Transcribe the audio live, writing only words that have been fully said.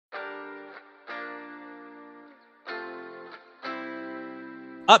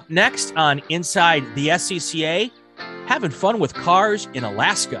Up next on Inside the SCCA, having fun with cars in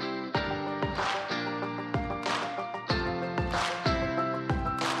Alaska.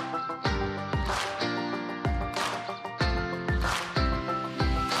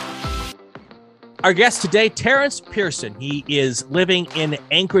 Our guest today, Terrance Pearson. He is living in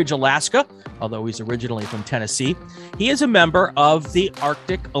Anchorage, Alaska, although he's originally from Tennessee. He is a member of the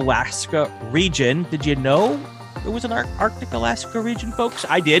Arctic Alaska region. Did you know there was an Arctic Alaska region, folks?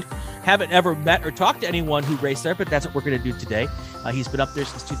 I did. Haven't ever met or talked to anyone who raced there, but that's what we're going to do today. He's been up there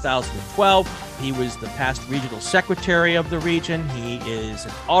since 2012. He was the past regional secretary of the region. He is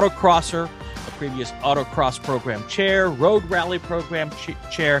an autocrosser, a previous autocross program chair, road rally program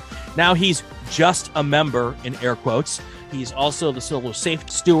chair. Now he's just a member, in air quotes. He's also the solo safe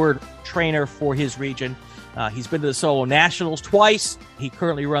steward trainer for his region. He's been to the Solo Nationals twice. He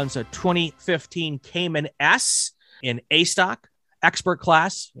currently runs a 2015 Cayman S in A-Stock expert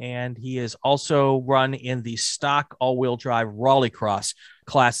class, and he is also run in the stock all-wheel drive Rallycross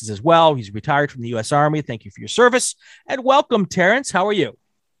classes as well. He's retired from the U.S. Army. Thank you for your service, and welcome, Terrance. How are you?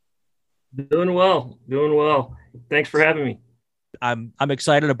 Doing well. Thanks for having me. I'm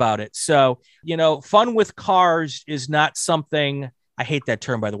excited about it. So, fun with cars is not something, I hate that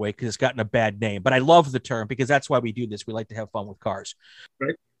term, by the way, because it's gotten a bad name, but I love the term because that's why we do this. We like to have fun with cars.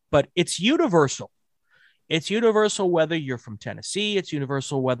 Right. But it's universal. It's universal whether you're from Tennessee. It's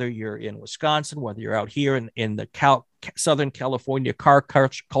universal whether you're in Wisconsin, whether you're out here in the Southern California car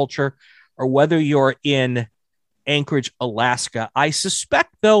culture, or whether you're in Anchorage, Alaska. I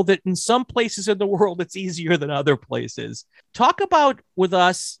suspect, though, that in some places in the world, it's easier than other places. Talk about with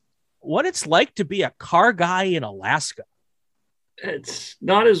us what it's like to be a car guy in Alaska. It's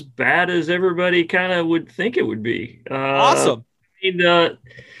not as bad as everybody kind of would think it would be. Awesome.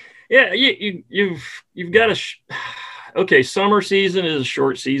 Yeah, you've got okay, summer season is a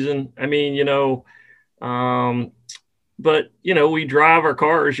short season. I mean, but, we drive our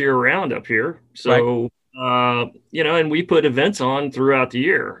cars year round up here. So, right. And we put events on throughout the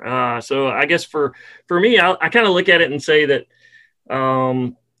year. So I guess for me, I kind of look at it and say that,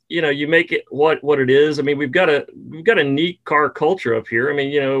 you make it what it is. I mean, we've got a neat car culture up here. I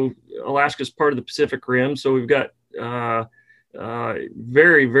mean, Alaska's part of the Pacific Rim, so we've got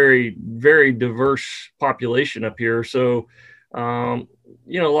very, very, very diverse population up here. So, a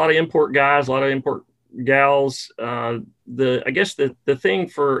lot of import guys, a lot of import gals. I guess the thing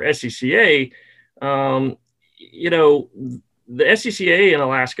for SCCA, the SCCA in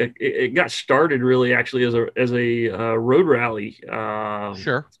Alaska, it got started really actually as a road rally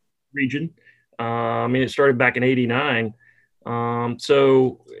sure. region. I mean, it started back in '89.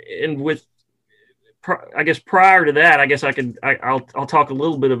 So, and with, I guess prior to that, I guess I'll talk a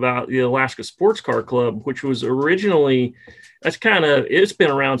little bit about the Alaska Sports Car Club, which was originally, it's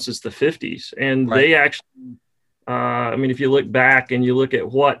been around since the 50s. And right. They actually, I mean, if you look back and you look at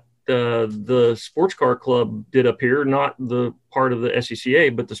what the Sports Car Club did up here, not the part of the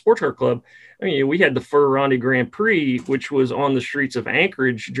SCCA, but the Sports Car Club, I mean, we had the Fur-Rondy Grand Prix, which was on the streets of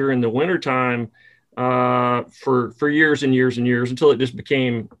Anchorage during the wintertime for years and years and years until it just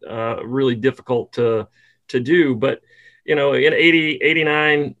became really difficult to do. But, in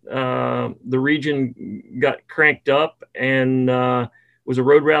 89, the region got cranked up and was a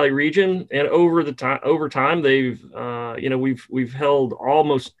road rally region. And over time, they've, we've held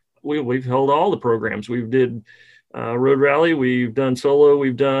we've held all the programs. We've did road rally, we've done solo,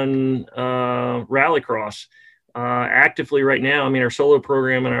 we've done rallycross. Actively right now, I mean, our solo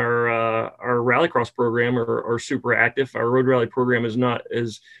program and our rallycross program are super active. Our road rally program is not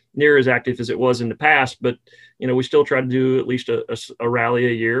as near as active as it was in the past, but we still try to do at least a rally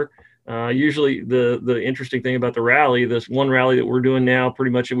a year. Usually the interesting thing about the rally, this one rally that we're doing now,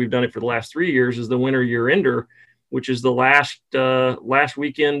 pretty much, and we've done it for the last 3 years, is the winter year ender, which is the last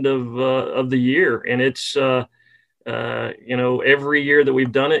weekend of the year. And it's every year that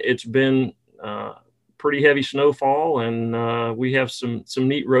we've done it, it's been pretty heavy snowfall, and we have some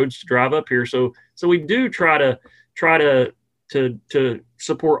neat roads to drive up here. So we do try to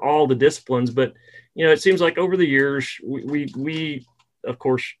support all the disciplines, but it seems like over the years we of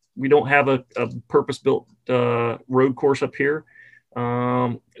course we don't have a purpose-built road course up here.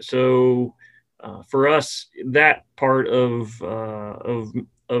 So for us, that part of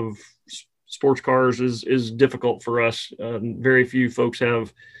sports cars is difficult for us. Very few folks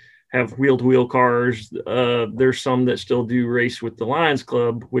have wheel-to-wheel cars. There's some that still do race with the Lions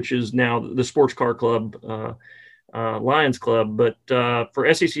Club, which is now the Sports Car Club. Lions Club. But for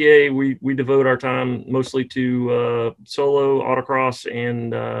SCCA, we devote our time mostly to solo autocross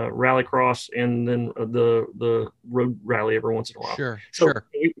and rallycross, and then the road rally every once in a while. Sure.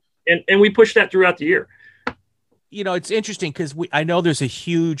 And we push that throughout the year. It's interesting because I know there's a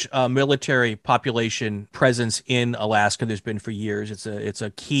huge military population presence in Alaska. There's been for years. It's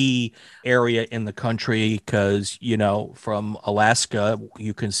a key area in the country because, from Alaska,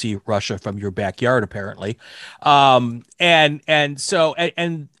 you can see Russia from your backyard, apparently. And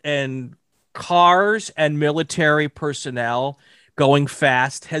cars and military personnel going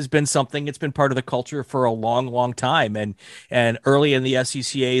fast has been something. It's been part of the culture for a long, long time. And early in the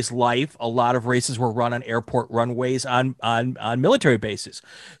SCCA's life, a lot of races were run on airport runways on military bases.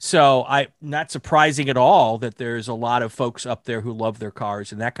 So not surprising at all that there's a lot of folks up there who love their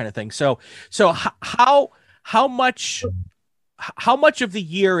cars and that kind of thing. So how much of the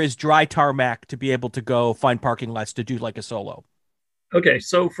year is dry tarmac to be able to go find parking lots to do like a solo? Okay,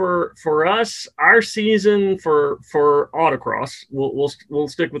 so for us, our season for autocross, we'll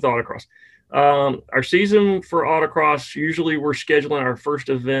stick with autocross. Our season for autocross, usually we're scheduling our first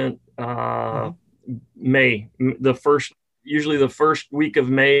event May, usually the first week of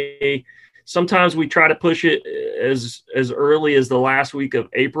May. Sometimes we try to push it as early as the last week of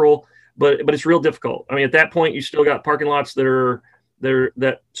April, but it's real difficult. I mean, at that point, you still got parking lots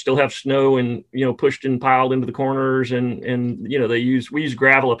that still have snow and, pushed and piled into the corners, and we use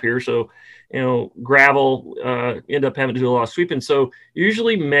gravel up here. So, gravel end up having to do a lot of sweeping. So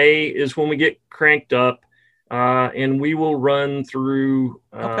usually May is when we get cranked up, and we will run through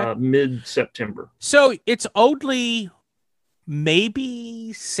mid-September. So it's only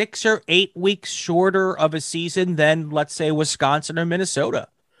maybe 6 or 8 weeks shorter of a season than, let's say, Wisconsin or Minnesota,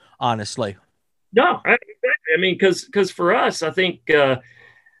 honestly. No, I mean, because for us, I think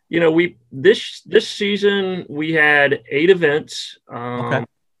this season we had 8 events,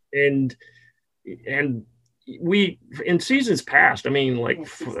 and we in seasons past. I mean, like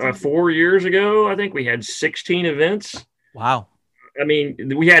 4 years ago, I think we had 16 events. Wow. I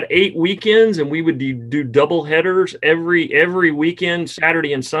mean, we had 8 weekends, and we would do double headers every weekend,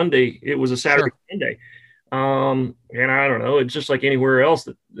 Saturday and Sunday. It was a Saturday Sunday. And I don't know, it's just like anywhere else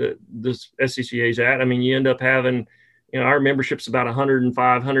that this SCCA is at. I mean, you end up having, our membership's about 105,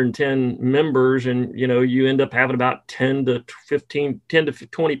 110 members, and, you end up having about 10 to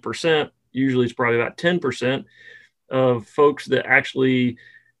 20%. Usually it's probably about 10% of folks that actually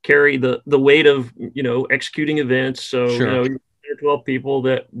carry the weight of, executing events. So, 12 people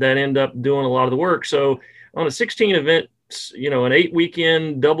that end up doing a lot of the work. So on a 16 event, an 8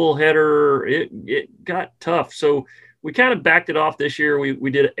 weekend double header, it got tough. So we kind of backed it off this year.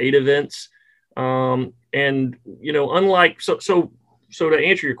 We did 8 events. And, unlike, so to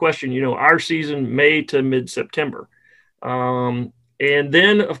answer your question, our season, May to mid-September. And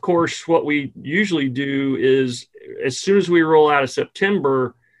then of course, what we usually do is as soon as we roll out of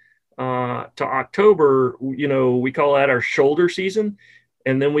September, to October, we call that our shoulder season.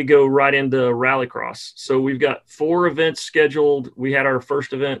 And then we go right into rallycross. So we've got 4 events scheduled. We had our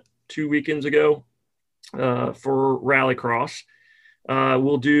first event 2 weekends ago for rallycross.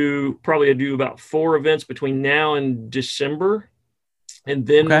 We'll do about 4 events between now and December. And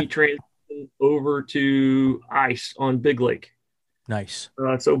then we transition over to ice on Big Lake. Nice.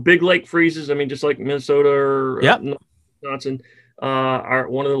 So Big Lake freezes. I mean, just like Minnesota or Wisconsin,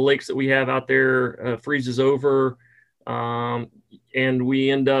 one of the lakes that we have out there freezes over. And we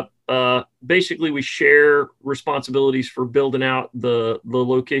end up basically we share responsibilities for building out the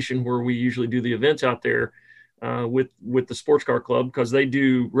location where we usually do the events out there with the sports car club, because they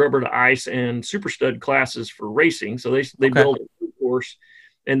do rubber to ice and super stud classes for racing. So they build a course,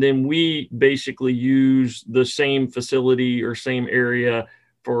 and then we basically use the same facility or same area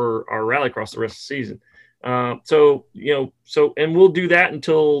for our rallycross the rest of the season. And we'll do that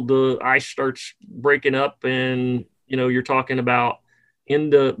until the ice starts breaking up, and you're talking about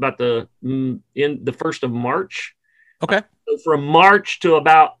the 1st of March. Okay. So from March to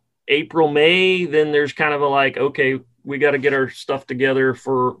about April, May, then there's kind of okay, we got to get our stuff together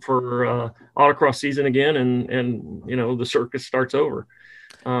for autocross season again, and the circus starts over.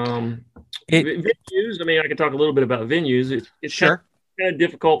 Venues. I mean, I can talk a little bit about venues. It's kind of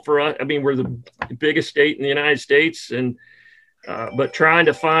difficult for us. I mean, we're the biggest state in the United States, and but trying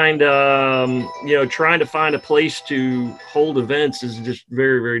to find a place to hold events is just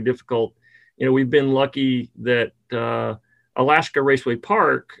very, very difficult. We've been lucky that Alaska Raceway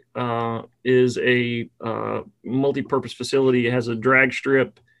Park is a multi-purpose facility. It has a drag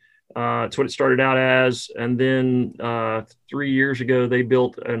strip, It's what it started out as. And then 3 years ago, they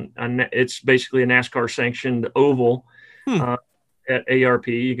built it's basically a NASCAR sanctioned oval Hmm. at ARP.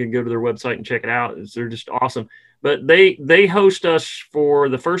 You can go to their website and check it out. They're just awesome. But they host us for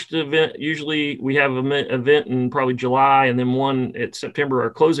the first event. Usually we have an event in probably July, and then one at September,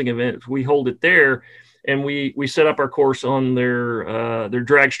 our closing event. We hold it there, and we set up our course on their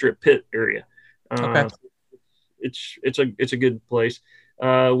drag strip pit area. Okay. It's a good place.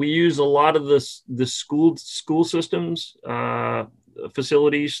 We use a lot of the school systems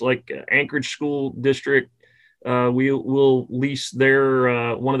facilities like Anchorage School District. We will lease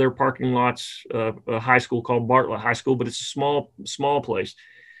their one of their parking lots, a high school called Bartlett High School, but it's a small place.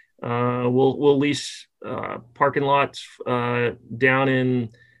 We'll lease parking lots down in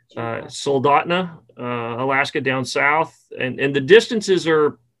Soldotna, Alaska, down south, and the distances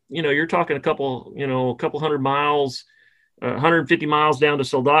are, you're talking a couple hundred miles, 150 miles down to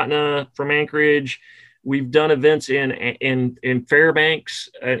Soldotna from Anchorage. We've done events in Fairbanks,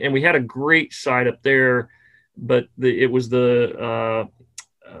 and we had a great site up there, but it was the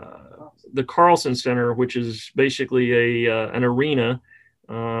Carlson Center, which is basically an arena,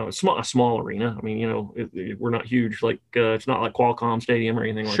 a small arena. I mean, we're not huge, like it's not like Qualcomm Stadium or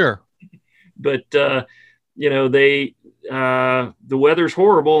anything like that. Sure. But the weather's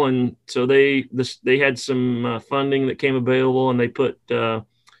horrible, and so they had some funding that came available, and they put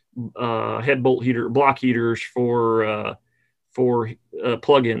head bolt block heaters for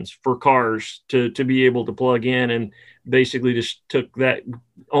plug-ins for cars to be able to plug in, and basically just took that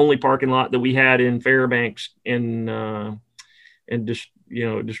only parking lot that we had in Fairbanks and just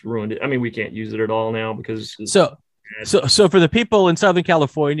ruined it. I mean, we can't use it at all now because so for the people in Southern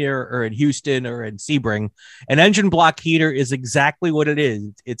California or in Houston or in Sebring, an engine block heater is exactly what it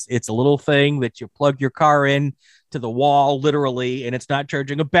is. It's a little thing that you plug your car in to the wall, literally, and it's not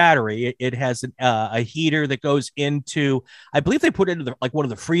charging a battery. It has a heater that goes into, I believe they put it into one of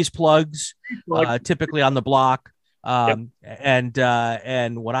the freeze plugs, typically on the block. And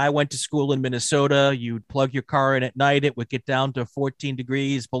when I went to school in Minnesota, you'd plug your car in at night. It would get down to 14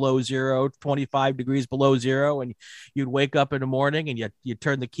 degrees below zero, 25 degrees below zero. And you'd wake up in the morning and you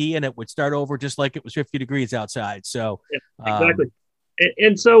turn the key and it would start over just like it was 50 degrees outside. So, exactly.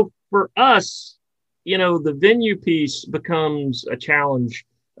 And so for us, the venue piece becomes a challenge.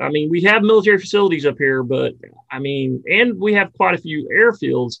 I mean, we have military facilities up here, but and we have quite a few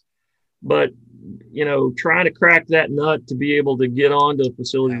airfields, but trying to crack that nut to be able to get onto a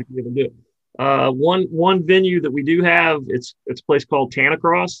facility to be able to do it. One venue that we do have, it's a place called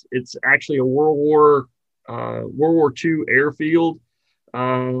Tanacross. It's actually a World War II airfield.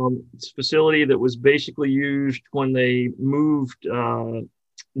 It's a facility that was basically used when they moved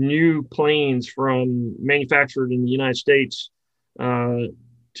new planes from manufactured in the United States to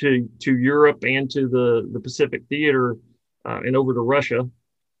Europe and to the Pacific Theater and over to Russia.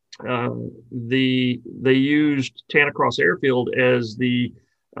 They used Tanacross Airfield as the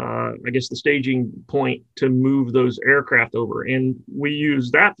staging point to move those aircraft over, and we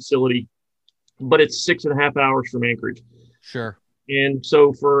use that facility, but it's 6.5 hours from Anchorage. Sure. And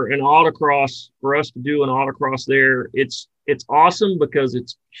so for us to do an autocross there, it's awesome because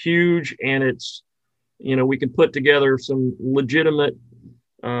it's huge, and it's, we can put together some legitimate,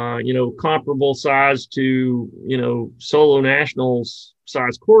 comparable size to, solo nationals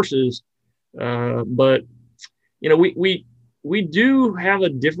size courses. But, we do have a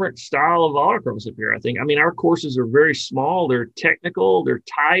different style of autocross up here, I think. I mean, our courses are very small. They're technical. They're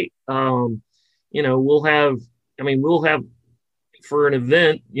tight. We'll have for an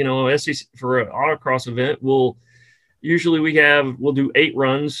event, SCCA, for an autocross event, we'll do 8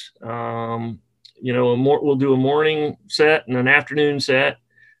 runs. We'll do a morning set and an afternoon set,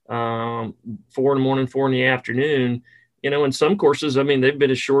 4 in the morning, 4 in the afternoon. In some courses, they've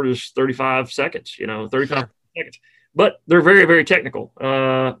been as short as 35 seconds, 35 seconds, but they're very, very technical.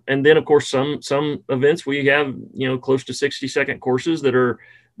 And then of course, some events we have, close to 60-second courses that are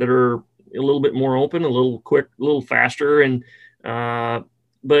a little bit more open, a little quick, a little faster. And,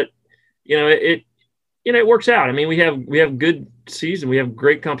 but it works out. I mean, we have good season. We have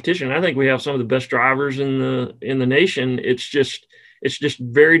great competition. I think we have some of the best drivers in the nation. It's just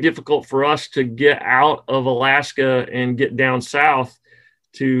very difficult for us to get out of Alaska and get down south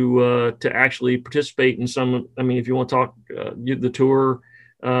to actually participate in some. I mean, if you want to talk the tour,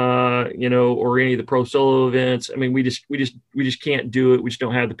 or any of the pro solo events. I mean, we just can't do it. We just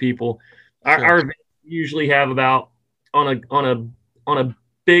don't have the people. Sure. Our events usually have about on a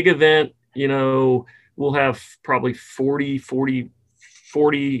big event, we'll have probably 40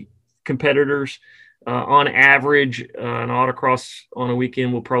 competitors. On average, an autocross on a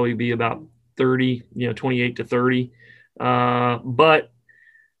weekend will probably be about 30, 28 to 30. But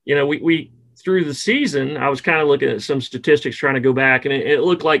we through the season, I was kind of looking at some statistics, trying to go back, and it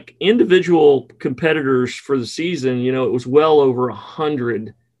looked like individual competitors for the season, it was well over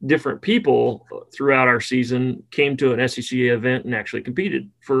 100 different people throughout our season came to an SCCA event and actually competed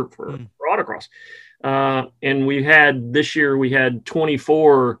for autocross. And this year we had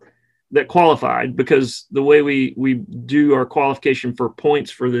 24 that qualified, because the way we do our qualification for points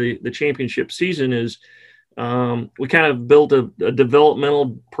for the championship season is we kind of built a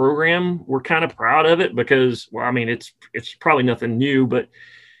developmental program. We're kind of proud of it because, it's probably nothing new, but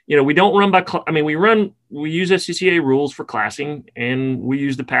we don't run by, we use SCCA rules for classing, and we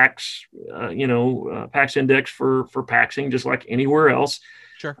use the PAX, PAX index for PAXing, just like anywhere else.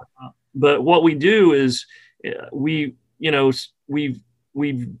 Sure. But what we do is we've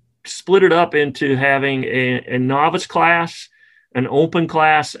split it up into having a novice class, an open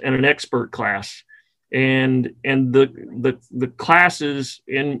class, and an expert class. And the classes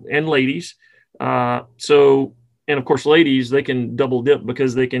and ladies. And of course, ladies, they can double dip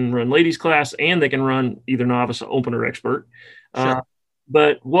because they can run ladies class and they can run either novice, open, or expert. Sure.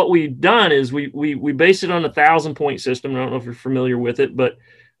 But what we've done is we base it on 1,000-point system. I don't know if you're familiar with it, but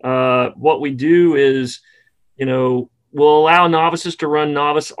what we do is, we'll allow novices to run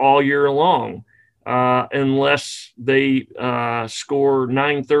novice all year long, unless they score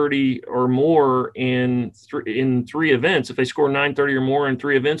 930 or more in three events. If they score 930 or more in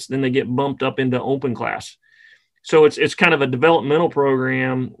 3 events, then they get bumped up into open class. So it's kind of a developmental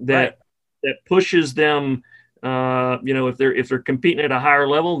program that pushes them. If they're competing at a higher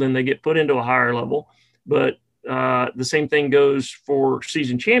level, then they get put into a higher level. But the same thing goes for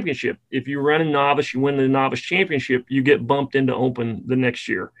season championship. If you run a novice, you win the novice championship, you get bumped into open the next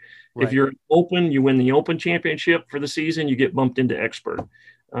year. Right. If you're open, you win the open championship for the season, you get bumped into expert.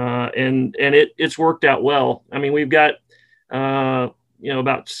 And it's worked out well. I mean, we've got,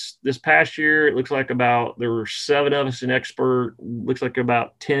 about this past year, it looks like there were 7 of us in expert, looks like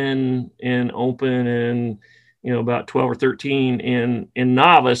about 10 in open, and, about 12 or 13 in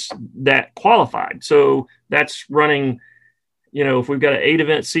novice that qualified. So that's running, if we've got an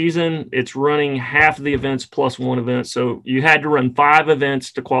 8-event season, it's running half of the events plus 1 event. So you had to run 5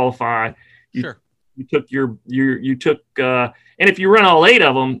 events to qualify. Sure. You took and if you run all 8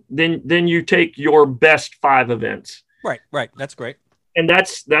 of them, then you take your best 5 events. Right. That's great. And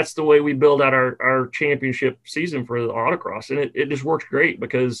that's the way we build out our championship season for the autocross. And it just works great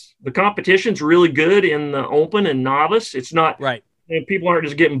because the competition's really good in the open and novice. It's not right. And people aren't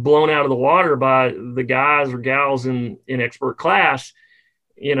just getting blown out of the water by the guys or gals in expert class.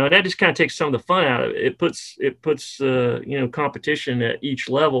 That just kind of takes some of the fun out of it. It puts competition at each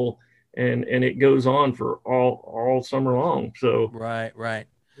level, and it goes on for all summer long. So right.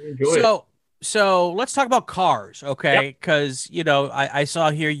 Enjoy it. So let's talk about cars, okay? Because I saw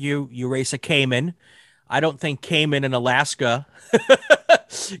here you race a Cayman. I don't think Cayman in Alaska.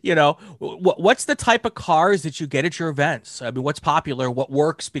 What's the type of cars that you get at your events? I mean, what's popular? What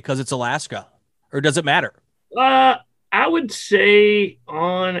works because it's Alaska, or does it matter? I would say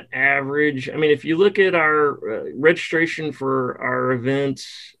on average, if you look at our registration for our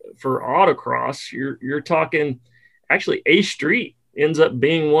events for autocross, you're talking actually A Street ends up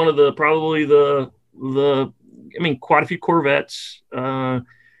being one of probably quite a few Corvettes. I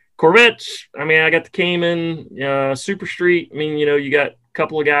got the Cayman, Super Street. You got a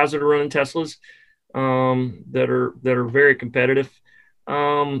couple of guys that are running Teslas that are very competitive.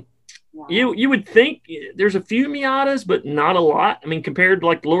 Wow. You would think there's a few Miatas, but not a lot. Compared to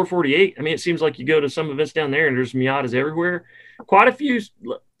like the lower 48, it seems like you go to some events down there and there's Miatas everywhere. Quite a few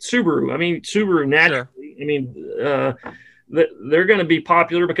Subaru. Subaru naturally. Sure. They're going to be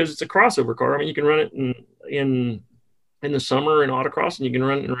popular because it's a crossover car. You can run it in the summer in autocross, and you can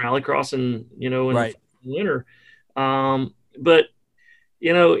run it in rallycross and in the winter. But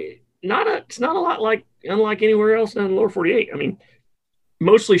it's not a lot unlike anywhere else in the lower 48.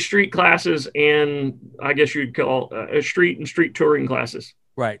 Mostly street classes, and I guess you'd call street and street touring classes.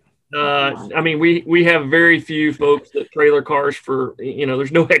 Right. We have very few folks that trailer cars for,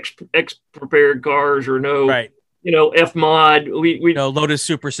 there's no X prepared cars or no, F mod. We Lotus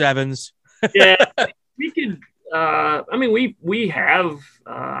Super 7s. Yeah, we could. We have.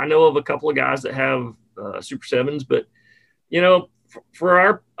 I know of a couple of guys that have Super 7s, but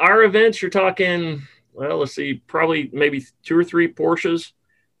for our events, you're talking. Well, let's see, probably maybe 2 or 3 Porsches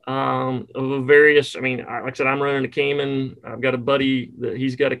of various. Like I said, I'm running a Cayman. I've got a buddy that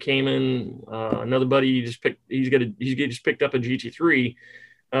he's got a Cayman. Another buddy he just picked up a GT3.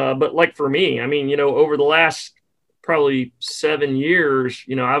 But like for me, I mean, over the last probably 7 years,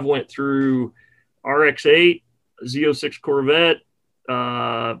 I've went through RX-8, Z06 Corvette,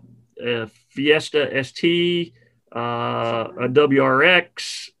 a Fiesta ST, a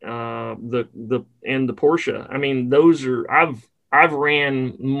WRX, and the Porsche. I mean, those are I've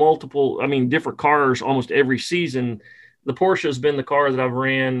ran multiple, different cars almost every season. The Porsche has been the car that I've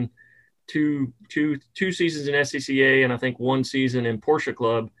ran two seasons in SCCA, and I think one season in Porsche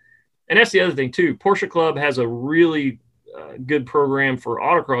Club. And that's the other thing too. Porsche Club has a really good program for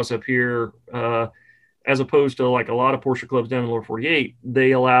autocross up here, as opposed to like a lot of Porsche clubs down in the lower 48.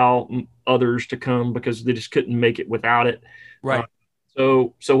 They allow others to come because they just couldn't make it without it. Right.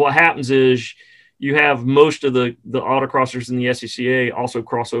 So what happens is you have most of the autocrossers in the SCCA also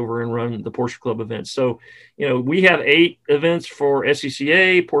cross over and run the Porsche Club events. So, we have 8 events for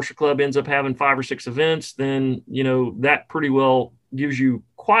SCCA. Porsche Club ends up having 5 or 6 events. Then, that pretty well gives you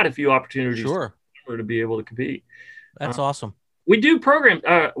quite a few opportunities to be able to compete. That's awesome. We do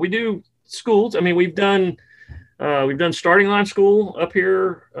we do schools. I mean, we've done starting line school up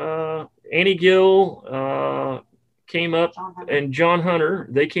here. Annie Gill came up, and John Hunter,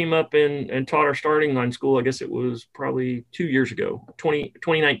 they came up and taught our starting line school. I guess it was probably 2 years ago,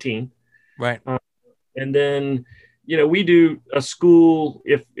 2019. Right. And then, we do a school.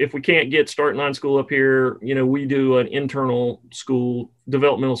 If we can't get starting line school up here, we do an internal school,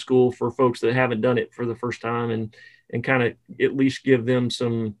 developmental school for folks that haven't done it for the first time, and kind of at least give them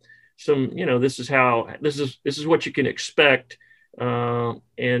some, this is what you can expect.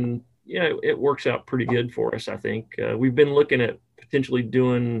 And, it works out pretty good for us. I think we've been looking at potentially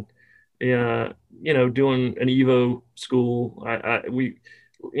doing an Evo school.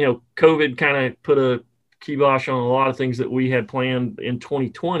 COVID kind of put a kibosh on a lot of things that we had planned in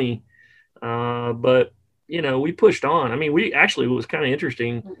 2020. But we pushed on. I mean, it was kind of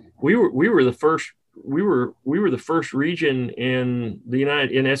interesting. We were the first region in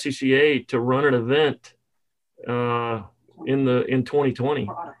in SCCA to run an event in 2020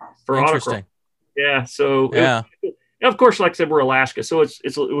 for autocross. Yeah. So yeah. Of course, like I said, we're Alaska, so it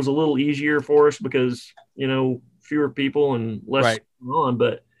was a little easier for us because fewer people and less on.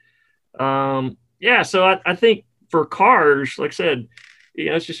 But yeah, so I think for cars, like I said,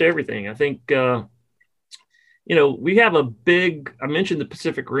 it's just everything. I think we have I mentioned the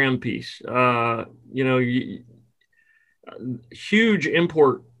Pacific Rim piece. Huge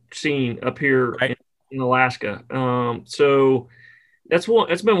import scene up here in Alaska. So that's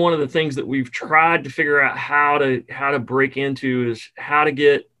been one of the things that we've tried to figure out how to break into, is how to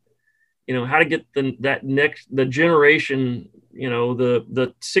get the generation,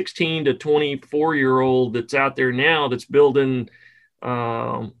 the 16 to 24-year-old that's out there now that's building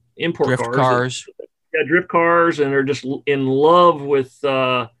import drift cars. Drift cars, and they're just in love with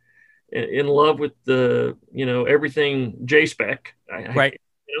the everything J-spec. Right.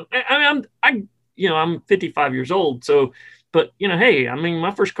 I'm 55 years old, so. But hey, I mean,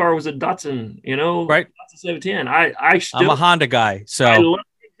 my first car was a Datsun, right? Datsun 710. I'm a Honda guy, so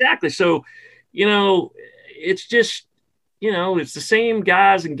exactly. So, it's just, it's the same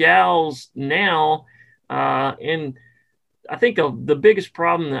guys and gals now, and I think the biggest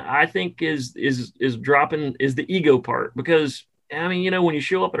problem that I think is dropping is the ego part, because I mean, when you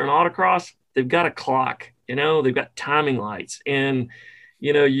show up at an autocross, they've got a clock, they've got timing lights, and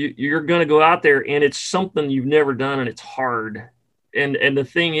you're going to go out there and it's something you've never done, and it's hard. And the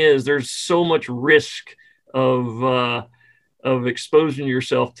thing is, there's so much risk of exposing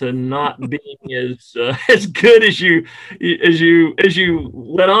yourself to not being as good as you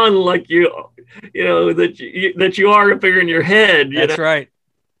let on, like that you are up here in your head. That's right.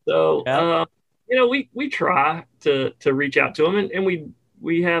 So we try to reach out to them, and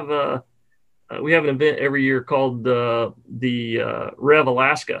we have an event every year called the Rev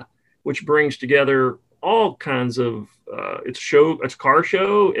Alaska, which brings together all kinds of it's a car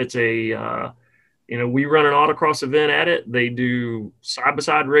show. It's a we run an autocross event at it. They do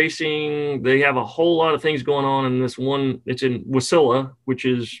side-by-side racing. They have a whole lot of things going on in this one. It's in Wasilla, which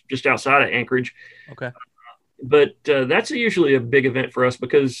is just outside of Anchorage. Okay. But that's usually a big event for us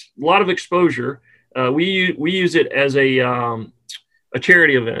because a lot of exposure. We use it as a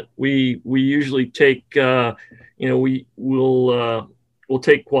charity event. We usually take we'll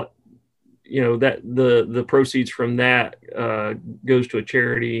take what that the proceeds from that goes to a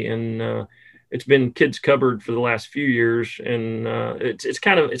charity, and it's been Kids Cupboard for the last few years, and it's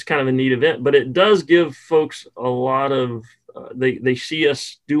kind of a neat event. But it does give folks a lot of they see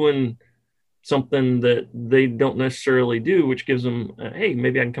us doing something that they don't necessarily do, which gives them hey,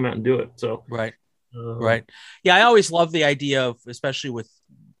 maybe I can come out and do it. So right. Yeah, I always love the idea of, especially with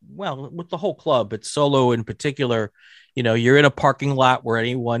well, with the whole club, but solo in particular, you're in a parking lot where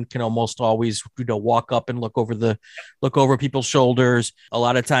anyone can almost always, walk up and look over people's shoulders. A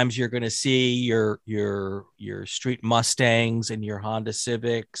lot of times you're going to see your street Mustangs and your Honda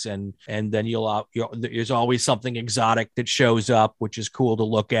Civics, and then there's always something exotic that shows up, which is cool to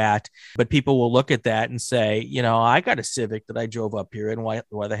look at. But people will look at that and say, I got a Civic that I drove up here, and why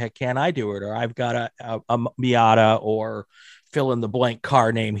the heck can't I do it? Or I've got a Miata, or fill in the blank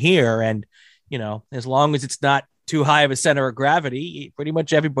car name here. And, as long as it's not too high of a center of gravity, pretty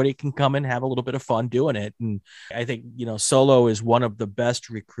much everybody can come and have a little bit of fun doing it. And I think, solo is one of the best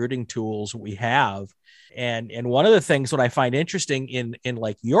recruiting tools we have. And one of the things what I find interesting in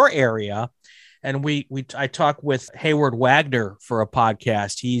like your area, and I talked with Hayward Wagner for a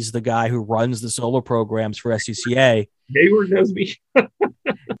podcast. He's the guy who runs the solo programs for SCCA. Hayward knows me.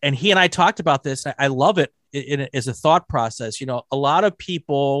 And he and I talked about this. I love it as a thought process. A lot of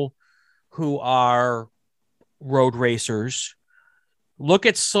people who are road racers look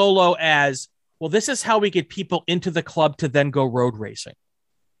at solo as, well, this is how we get people into the club to then go road racing.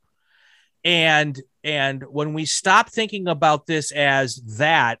 And when we stop thinking about this as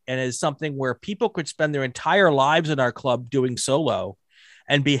that, and as something where people could spend their entire lives in our club doing solo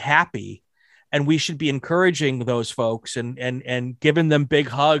and be happy, and we should be encouraging those folks and giving them big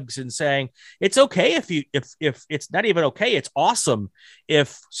hugs and saying, it's okay if it's not even okay, it's awesome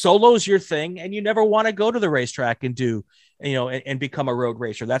if solo's your thing and you never want to go to the racetrack and do, and become a road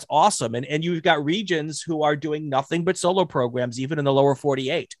racer. That's awesome. And you've got regions who are doing nothing but solo programs, even in the lower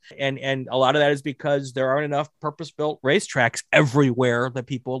 48. And a lot of that is because there aren't enough purpose-built racetracks everywhere that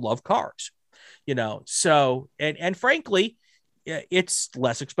people love cars, so, and frankly, it's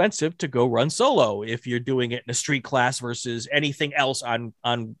less expensive to go run solo if you're doing it in a street class versus anything else on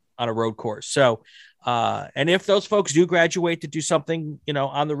a road course. So, and if those folks do graduate to do something,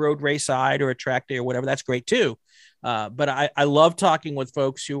 on the road race side or a track day or whatever, that's great too. But I love talking with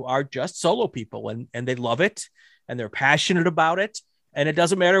folks who are just solo people and they love it and they're passionate about it. And it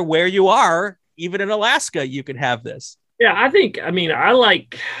doesn't matter where you are, even in Alaska, you can have this. Yeah, I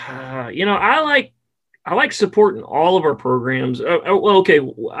like supporting all of our programs.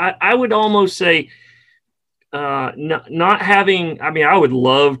 I would almost say not having. I would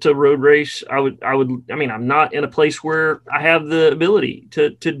love to road race. I'm not in a place where I have the ability to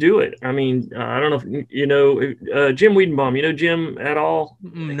do it. I don't know if Jim Wiedenbaum. Jim at all?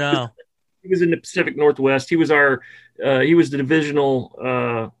 No. He was in the Pacific Northwest. He was the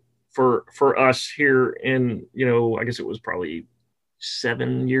divisional for us here in, I guess it was probably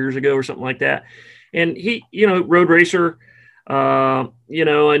 7 years ago or something like that. And he, road racer,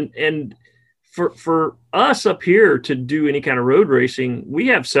 and for us up here to do any kind of road racing, we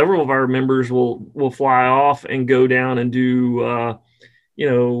have several of our members will fly off and go down and do, I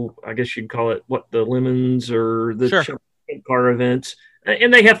guess you'd call it the Lemons or the Sure. car events,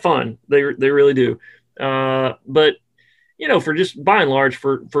 and they have fun. They really do. But for just by and large,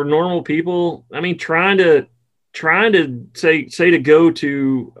 for normal people, trying to say to go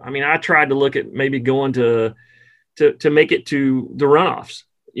to, I tried to look at maybe going to make it to the runoffs,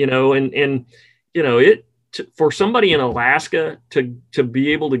 for somebody in Alaska to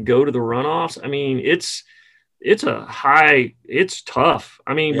be able to go to the runoffs. It's tough.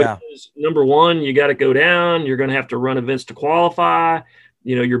 Because number one, you got to go down, you're going to have to run events to qualify.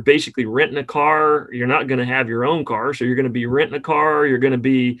 You're basically renting a car. You're not going to have your own car. So you're going to be renting a car. You're going to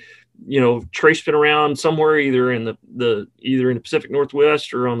be, tracing around somewhere, either in the Pacific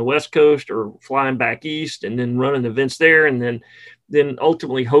Northwest or on the West Coast, or flying back east and then running events there. And then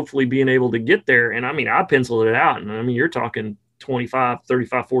ultimately, hopefully being able to get there. And I penciled it out. And you're talking $25,000,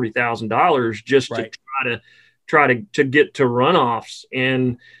 $35,000, $40,000 just right. to try to get to runoffs.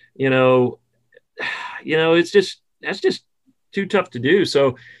 And, that's just too tough to do.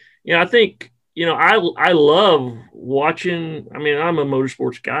 So, I think, I love watching. I'm a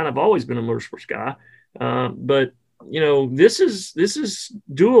motorsports guy, and I've always been a motorsports guy. But this is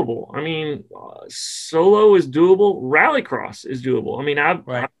doable. Solo is doable. Rallycross is doable. I've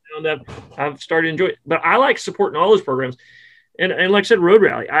found that I've started to enjoy it. But I like supporting all those programs. And like I said, road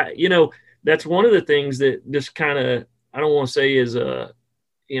rally. That's one of the things that just kind of, I don't want to say is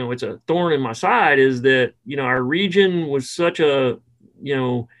it's a thorn in my side, is that our region was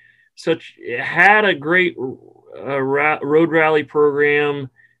had a great road rally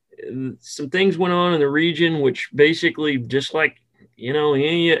program. Some things went on in the region, which basically just like,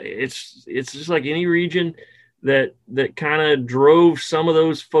 it's just like any region that kind of drove some of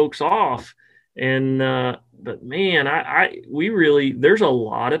those folks off. And, but man, we really, there's a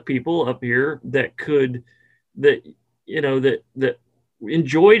lot of people up here that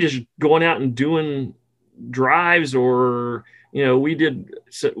enjoy just going out and doing drives, or we did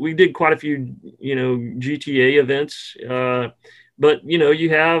quite a few GTA events, but you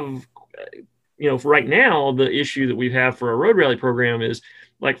have for right now, the issue that we have for our road rally program is,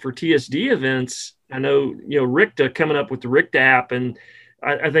 like, for TSD events. I know RICTA coming up with the RICTA app, and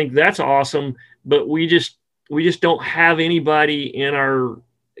I think that's awesome, but we just don't have anybody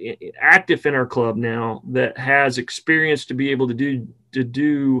active in our club now that has experience to be able to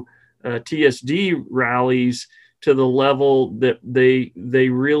do TSD rallies to the level that they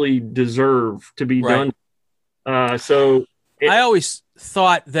really deserve to be done. So I always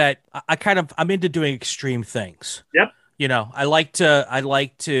thought that I'm into doing extreme things. Yep. I like to, I'm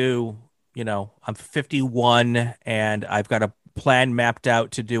 51 and I've got a plan mapped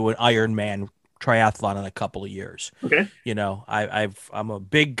out to do an Ironman triathlon in a couple of years. Okay. I'm a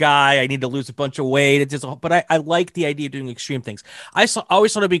big guy. I need to lose a bunch of weight. But I like the idea of doing extreme things.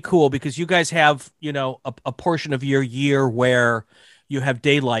 Always thought it'd be cool because you guys have, a portion of your year where you have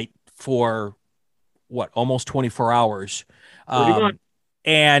daylight for almost 24 hours.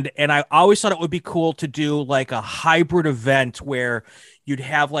 And I always thought it would be cool to do like a hybrid event where you'd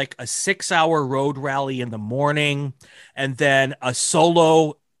have like a 6-hour road rally in the morning and then a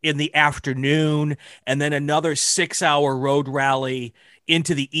solo in the afternoon and then another 6-hour road rally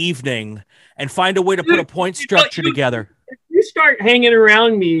into the evening, and find a way to put a point structure together. You start hanging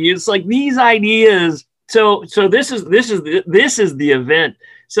around me, it's like these ideas. So this is the event.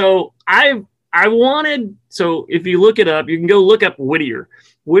 So if you look it up, you can go look up Whittier.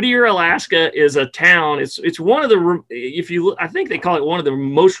 Whittier, Alaska is a town. It's one of the, I think they call it one of the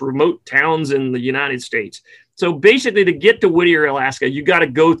most remote towns in the United States. So basically, to get to Whittier, Alaska, you got to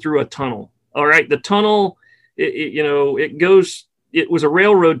go through a tunnel. All right. The tunnel, it was a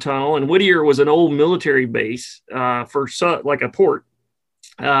railroad tunnel, and Whittier was an old military base for like a port.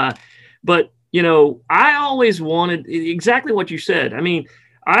 But I always wanted exactly what you said. I mean,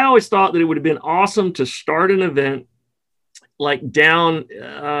 I always thought that it would have been awesome to start an event like down,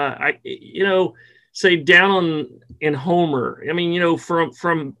 say down in Homer. I mean,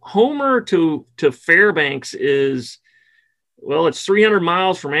 from Homer to Fairbanks is, well, it's 300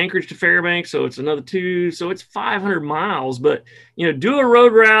 miles from Anchorage to Fairbanks, so it's another 2, so it's 500 miles. But do a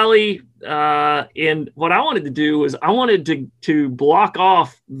road rally, and what I wanted to do was I wanted to block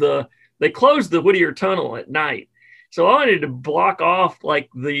off they closed the Whittier Tunnel at night. So I wanted to block off like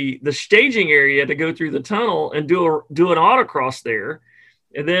the staging area to go through the tunnel and do an autocross there,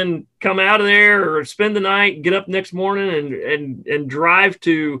 and then come out of there or spend the night, get up next morning and drive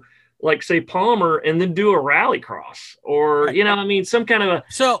to, like, say, Palmer, and then do a rally cross, or some kind of a.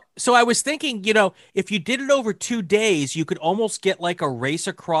 So I was thinking, if you did it over 2 days, you could almost get like a race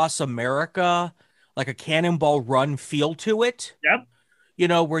across America, like a Cannonball Run feel to it. Yep.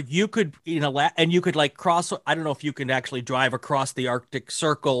 Where you could, and you could like cross. I don't know if you can actually drive across the Arctic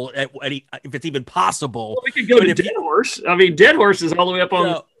Circle if it's even possible. Well, we could go to Dead Horse. I mean, Dead Horse is all the way up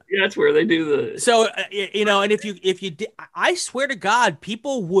on. Yeah, that's where they do the. So and if you did, I swear to God,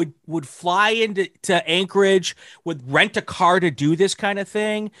 people would fly into Anchorage, would rent a car to do this kind of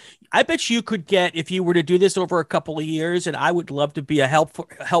thing. I bet you could get, if you were to do this over a couple of years, and I would love to be a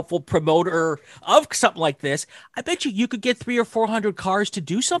helpful promoter of something like this. I bet you could get 300 or 400 cars to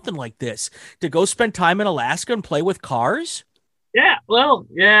do something like this, to go spend time in Alaska and play with cars. Yeah, well,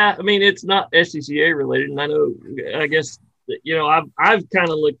 yeah. I mean, it's not SCCA related, and I guess. I've kind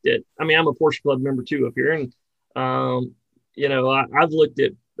of looked at. I mean, I'm a Porsche Club member too up here, and I've looked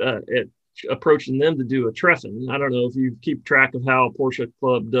at approaching them to do a Treffen. I don't know if you keep track of how Porsche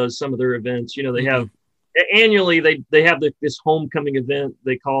Club does some of their events. They have annually they have this homecoming event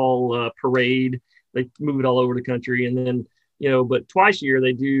they call Parade. They move it all over the country, and then but twice a year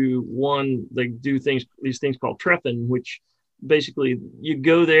they do these things called Treffen, which basically you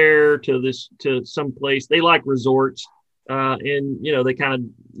go there to some place. They like resorts. And they kind of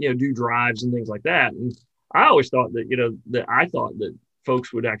do drives and things like that. And I always thought that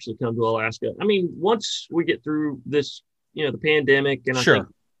folks would actually come to Alaska. I mean, once we get through this, the pandemic, and I think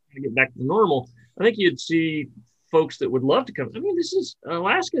get back to normal, I think you'd see folks that would love to come. I mean,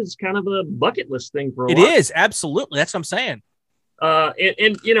 Alaska is kind of a bucket list thing for a lot. It is, absolutely. That's what I'm saying. And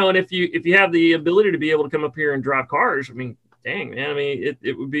if you have the ability to be able to come up here and drive cars, I mean, dang, man. I mean,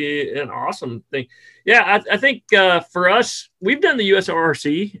 it would be an awesome thing. Yeah, I think for us, we've done the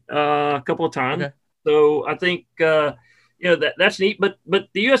USRC a couple of times. Okay. So I think, that's neat. But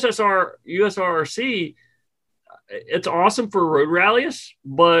the USRC, it's awesome for road rallies.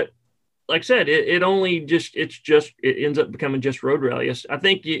 But like I said, it ends up becoming just road rallies. I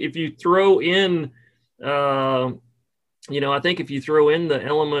think if you throw in I think if you throw in the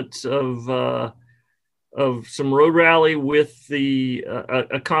elements of some road rally with the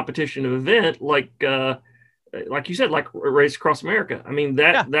a competition event like you said, like Race Across America. I mean,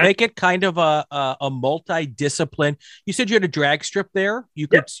 that make it kind of a multi-discipline. You said you had a drag strip there. You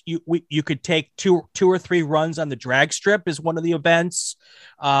could you could take two or three runs on the drag strip as one of the events.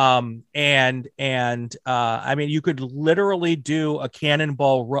 I mean, you could literally do a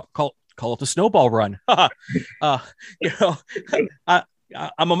cannonball call it the snowball run.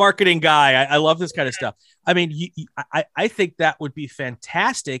 I'm a marketing guy. I love this kind of stuff. I mean, I think that would be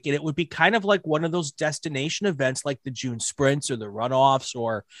fantastic. And it would be kind of like one of those destination events like the June sprints or the runoffs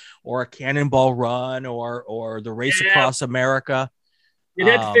or a cannonball run or the Race Across America. You'd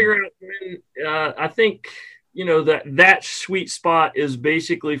have to figure out when, I think, that sweet spot is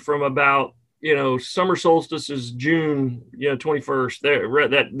basically from about, summer solstice is June, 21st there,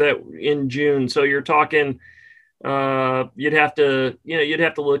 that in June. So you're talking, you'd have to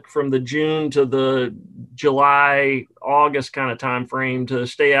look from the June to the July, August kind of time frame to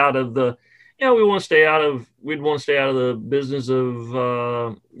stay out of the, we'd want to stay out of the business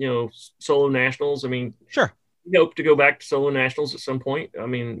of, solo nationals. I mean, sure. We hope to go back to solo nationals at some point. I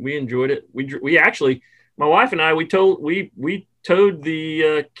mean, we enjoyed it. We actually, my wife and I, we towed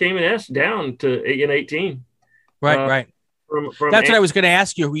the Cayman S down to 18. Right. From That's what I was going to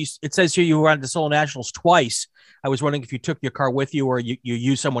ask you. It says here you were on the solo nationals twice. I was wondering if you took your car with you or you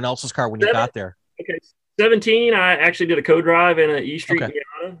used someone else's car when you got there. Okay. 17, I actually did a co-drive in an E Street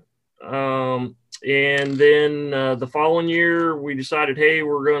Miata. And then the following year we decided, hey,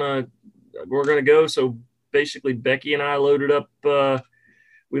 we're gonna go. So basically Becky and I loaded up the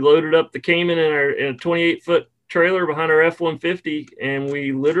Cayman in a 28-foot trailer behind our F-150, and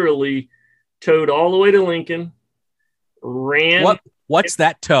we literally towed all the way to Lincoln. What's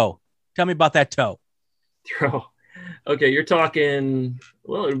that tow? Tell me about that tow. Okay, you're talking,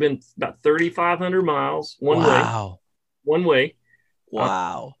 well, it would have been about 3,500 miles one way.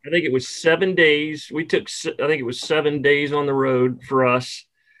 Wow. I think it was 7 days. I think it was 7 days on the road for us.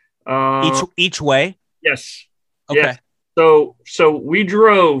 Each way? Yes. Okay. Yes. So we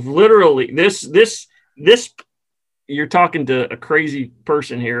drove literally this, you're talking to a crazy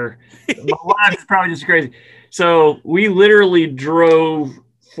person here. My wife is probably just crazy. So we literally drove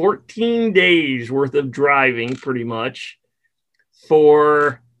 14 days worth of driving pretty much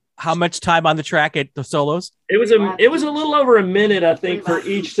for how much time on the track at the solos? It was a little over a minute, I think, for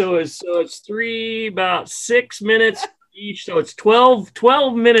each. So it's about 6 minutes each. So it's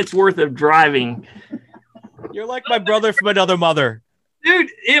 12 minutes worth of driving. You're like my brother from another mother. Dude,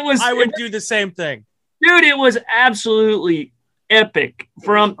 I would do the same thing. Dude, it was absolutely epic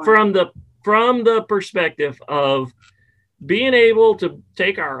from the perspective of being able to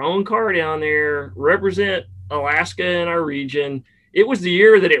take our own car down there, represent Alaska in our region. It was the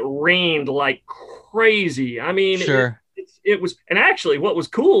year that it rained like crazy. I mean, sure. It was, and actually what was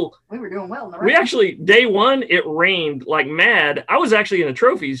cool, we were doing well in the rain. We actually, day one, it rained like mad. I was actually in the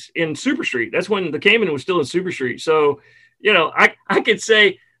trophies in Super Street. That's when the Cayman was still in Super Street. So, I could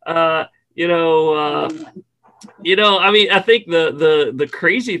say, I mean, I think the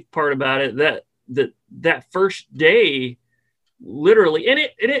crazy part about it, that first day, literally, and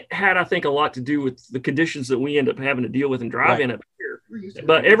it had, I think, a lot to do with the conditions that we end up having to deal with and drive in up here.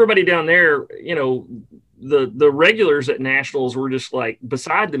 But everybody down there, the regulars at nationals were just like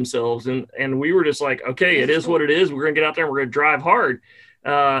beside themselves, and we were just like, okay, it is what it is. We're gonna get out there and we're gonna drive hard,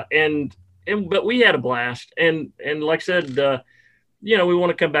 but we had a blast, and like I said, we want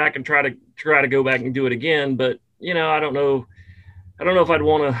to come back and try to go back and do it again, but I don't know if I'd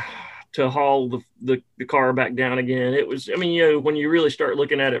want to haul the car back down again. It was, I mean, when you really start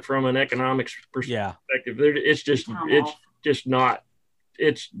looking at it from an economics perspective, it's just not,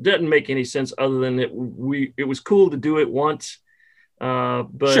 it doesn't make any sense other than it was cool to do it once.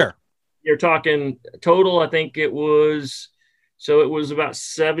 But sure. You're talking total, I think it was about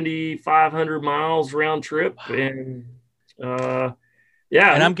 7,500 miles round trip. And yeah.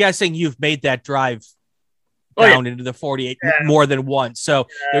 And I'm guessing you've made that drive down into the 48 more than once. So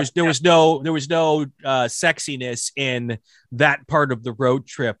there was no sexiness in that part of the road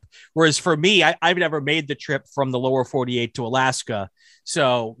trip. Whereas for me, I've never made the trip from the lower 48 to Alaska.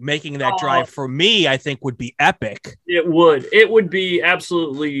 So making that drive for me, I think would be epic. It would be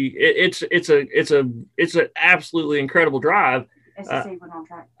absolutely, it's an absolutely incredible drive.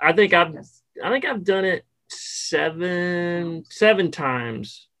 I think I've done it seven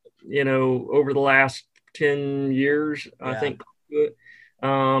times, over the last 10 years, I think.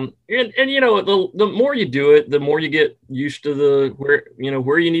 And the more you do it, the more you get used to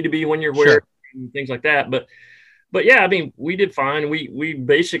where you need to be when you're where and things like that. But but yeah, I mean, we did fine. We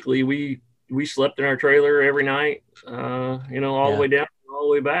basically, we slept in our trailer every night, all the way down, all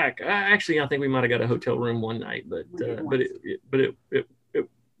the way back. Actually, I think we might've got a hotel room one night, but it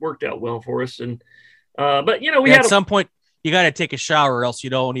worked out well for us. And, but we had at some point you got to take a shower, or else you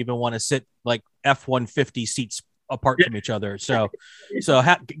don't even want to sit like F-150 seats apart from each other. So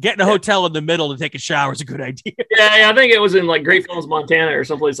getting a hotel in the middle to take a shower is a good idea. Yeah, I think it was in like Great Falls, Montana, or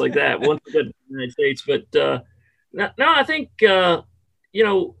someplace like that. Once we did in the United States, but no, I think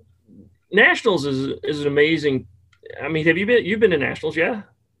Nationals is an amazing. I mean, you've been to Nationals? Yeah.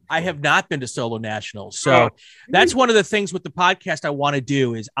 I have not been to solo nationals. So that's one of the things with the podcast I want to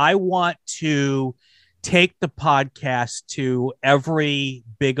do is I want to take the podcast to every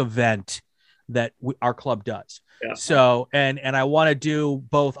big event that our club does. Yeah. So, and I want to do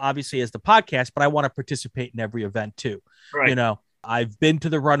both obviously as the podcast, but I want to participate in every event too. Right. I've been to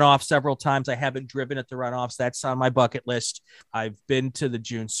the runoff several times. I haven't driven at the runoffs. That's on my bucket list. I've been to the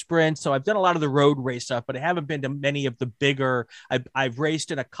June sprint. So I've done a lot of the road race stuff, but I haven't been to many of the bigger. I've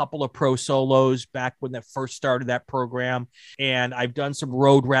raced in a couple of pro solos back when that first started that program. And I've done some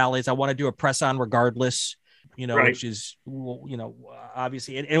road rallies. I want to do a press on regardless, right. Which is,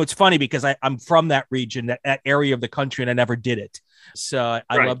 obviously, and it's funny because I'm from that region, that area of the country, and I never did it. So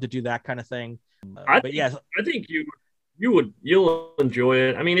I love to do that kind of thing. I think you'll enjoy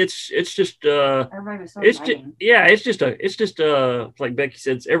it. I mean, it's just everybody was so inviting. It's just like Becky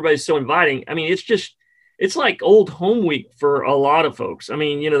said, everybody's so inviting. I mean, it's like old home week for a lot of folks. I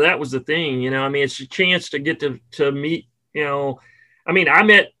mean, that was the thing, I mean, it's a chance to get to meet, I mean, I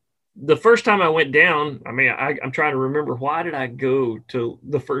met the first time I went down. I mean, I'm trying to remember, why did I go to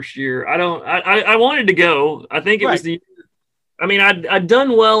the first year? I wanted to go. I think it was I'd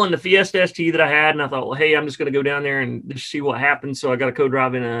done well in the Fiesta ST that I had, and I thought, well, hey, I'm just going to go down there and just see what happens. So I got a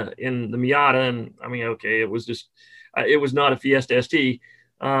co-drive in the Miata, and I mean, okay, it was not a Fiesta ST,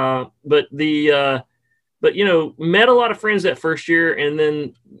 but met a lot of friends that first year, and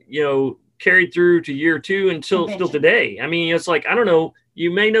then carried through to year two until still today. I mean, it's like, I don't know. You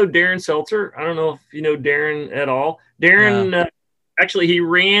may know Darren Seltzer. I don't know if you know Darren at all. Darren, actually,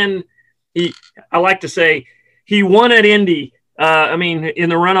 I like to say he won at Indy. I mean, in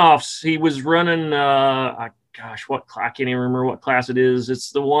the runoffs, he was running, I can't even remember what class it is. It's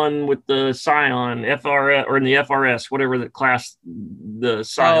the one with the Scion, FRS, or in the FRS, whatever the class the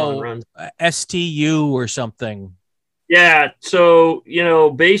Scion runs. STU or something. Yeah. So,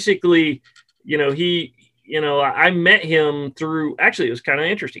 basically, I met him through, actually, it was kind of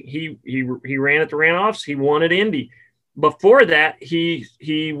interesting. He ran at the runoffs. He won at Indy. Before that, he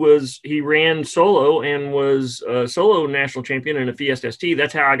ran solo and was a solo national champion in a Fiesta ST.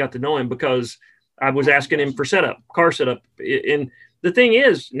 That's how I got to know him, because I was asking him for car setup. And the thing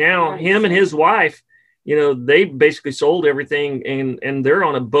is, now him and his wife, they basically sold everything, and they're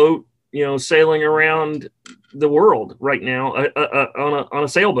on a boat, sailing around the world right now on a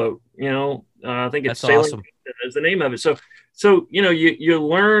sailboat. I think it's That's Sailing awesome. Is the name of it. So you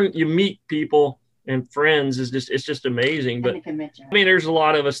learn, you meet people and friends. It's just amazing. But I mean, there's a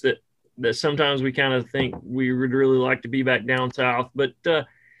lot of us that sometimes we kind of think we would really like to be back down south, but no,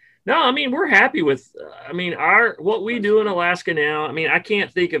 I mean, we're happy with, what we do in Alaska now. I mean, I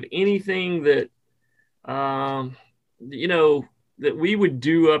can't think of anything that, that we would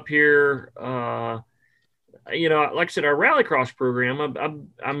do up here. Like I said, our rallycross program,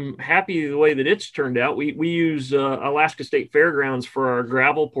 I'm happy the way that it's turned out. We use Alaska State Fairgrounds for our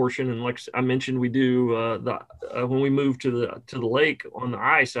gravel portion, and like I mentioned, we do when we move to the lake on the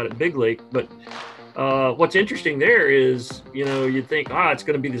ice out at Big Lake. But what's interesting there is, you'd think, it's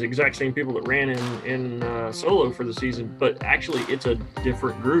going to be the exact same people that ran in solo for the season, but actually it's a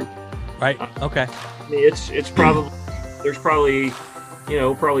different group. Right. Okay. I mean, it's probably there's probably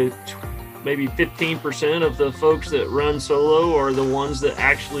maybe 15% of the folks that run solo are the ones that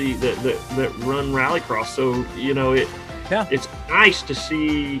actually that run rallycross. So, it's nice to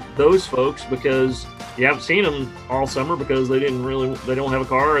see those folks, because you haven't seen them all summer because they don't have a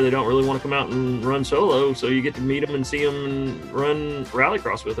car, or they don't really want to come out and run solo. So you get to meet them and see them and run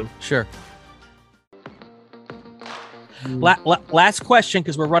rallycross with them. Sure. Last question,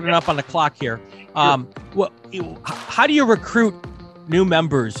 because we're running up on the clock here. How do you recruit new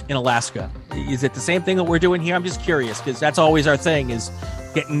members in Alaska? Is it the same thing that we're doing here? I'm just curious, because that's always our thing, is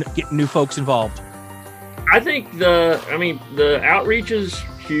getting new folks involved. I think the outreach is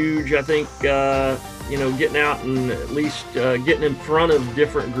huge. I think getting out and at least getting in front of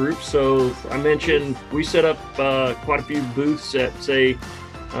different groups. So I mentioned we set up quite a few booths at, say,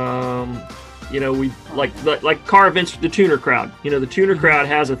 we like car events. The tuner crowd, the tuner crowd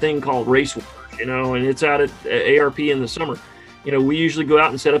has a thing called Race Wars, and it's out at ARP in the summer. We usually go out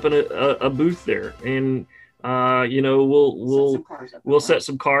and set up a booth there, and we'll set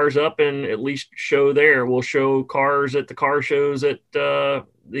some cars up and at least show there. We'll show cars at the car shows at the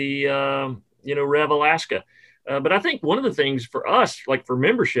Rev Alaska. But I think one of the things for us, like for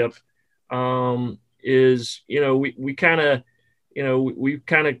membership, is we kind of we've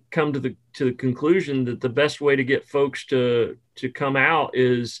kind of come to the conclusion that the best way to get folks to come out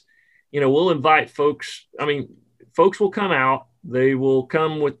is we'll invite folks. I mean, folks will come out. They will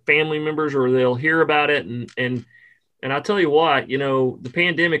come with family members, or they'll hear about it. And I'll tell you what, the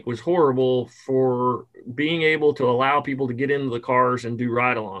pandemic was horrible for being able to allow people to get into the cars and do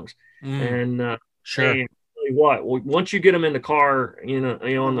ride-alongs. And sure. And I'll tell you what, once you get them in the car,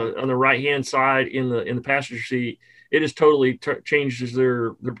 on the right-hand side in the passenger seat, it has totally changes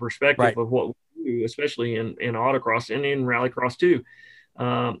their perspective of what we do, especially in autocross and in rallycross too.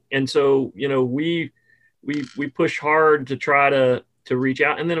 And so, we push hard to try to reach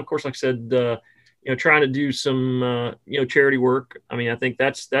out. And then of course, like I said, trying to do some, charity work. I mean, I think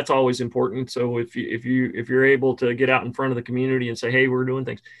that's always important. So if you're able to get out in front of the community and say, hey, we're doing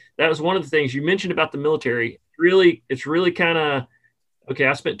things. That was one of the things you mentioned about the military. It's really kind of, okay,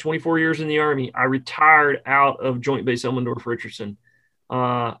 I spent 24 years in the Army. I retired out of Joint Base Elmendorf-Richardson.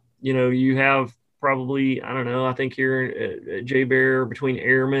 You have probably, I don't know, I think here at J-Bear between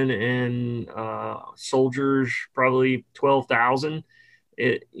airmen and soldiers, probably 12,000.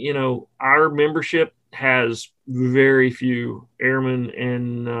 Our membership has very few airmen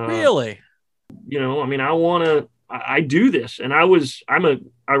and really, I mean, I do this, and I'm a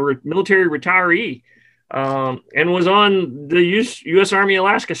military retiree, and was on the U.S. Army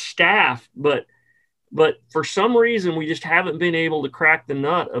Alaska staff, but for some reason we just haven't been able to crack the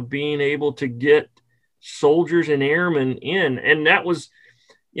nut of being able to get soldiers and airmen in. And that was,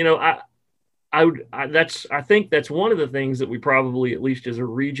 I think that's one of the things that we probably, at least as a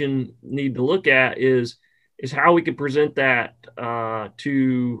region, need to look at is how we could present that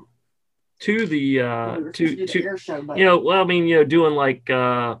to the air show, doing like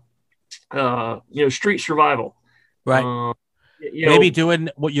street survival, right? Maybe doing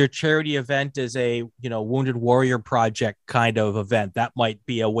what your charity event is a Wounded Warrior Project kind of event. That might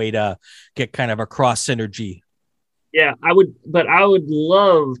be a way to get kind of a cross synergy. Yeah, I would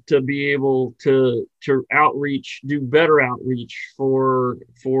love to be able to do better outreach for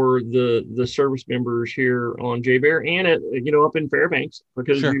the service members here on J-Bear and up in Fairbanks,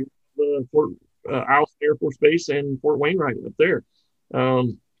 because sure. The Fort Allen Air Force Base and Fort Wainwright up there. I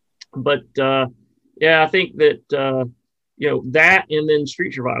think that that, and then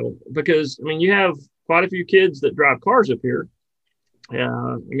street survival, because I mean, you have quite a few kids that drive cars up here.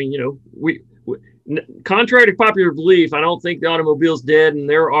 We contrary to popular belief, I don't think the automobile's dead, and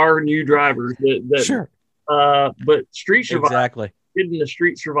there are new drivers that sure. But street survival, exactly. Getting the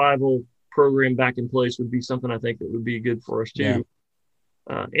street survival program back in place would be something I think that would be good for us too. Yeah.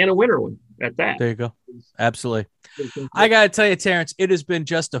 And a winter one at that. There you go. Absolutely. I got to tell you, Terrance, it has been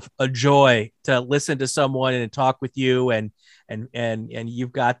just a joy to listen to someone and talk with you, and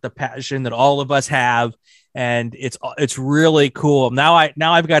you've got the passion that all of us have, and it's really cool. Now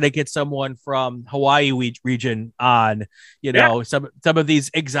I've got to get someone from Hawaii region on, some of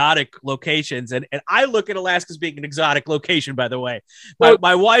these exotic locations, and I look at Alaska as being an exotic location, by the way.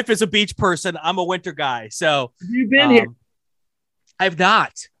 My wife is a beach person. I'm a winter guy. So have you been here? I've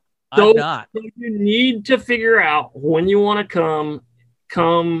not. So you need to figure out when you want to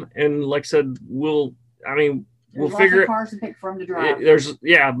come, and like I said, we'll figure. Cars to pick from to drive.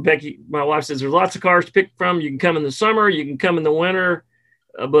 Becky, my wife says there's lots of cars to pick from. You can come in the summer, you can come in the winter,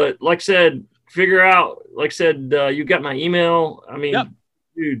 but like I said, figure out. Like I said, you got my email. I mean,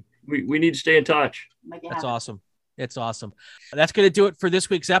 dude, we need to stay in touch. That's awesome. It's awesome. That's going to do it for this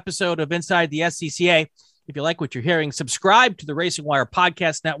week's episode of Inside the SCCA. If you like what you're hearing, subscribe to the Racing Wire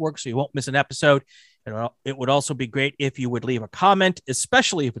Podcast Network so you won't miss an episode. It would also be great if you would leave a comment,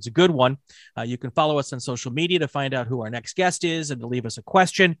 especially if it's a good one. You can follow us on social media to find out who our next guest is and to leave us a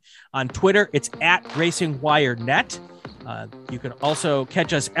question. On Twitter, it's @RacingWireNet. You can also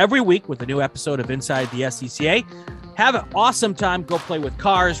catch us every week with a new episode of Inside the SCCA. Have an awesome time. Go play with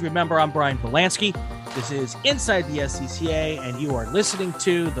cars. Remember, I'm Brian Polanski. This is Inside the SCCA, and you are listening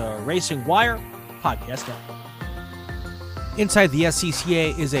to the Racing Wire Podcast Network. Inside the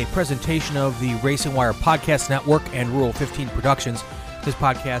SCCA is a presentation of the Racing Wire Podcast Network and Rule 15 Productions. This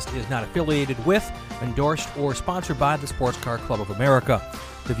podcast is not affiliated with, endorsed, or sponsored by the Sports Car Club of America.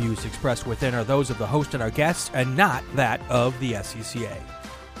 The views expressed within are those of the host and our guests, and not that of the SCCA.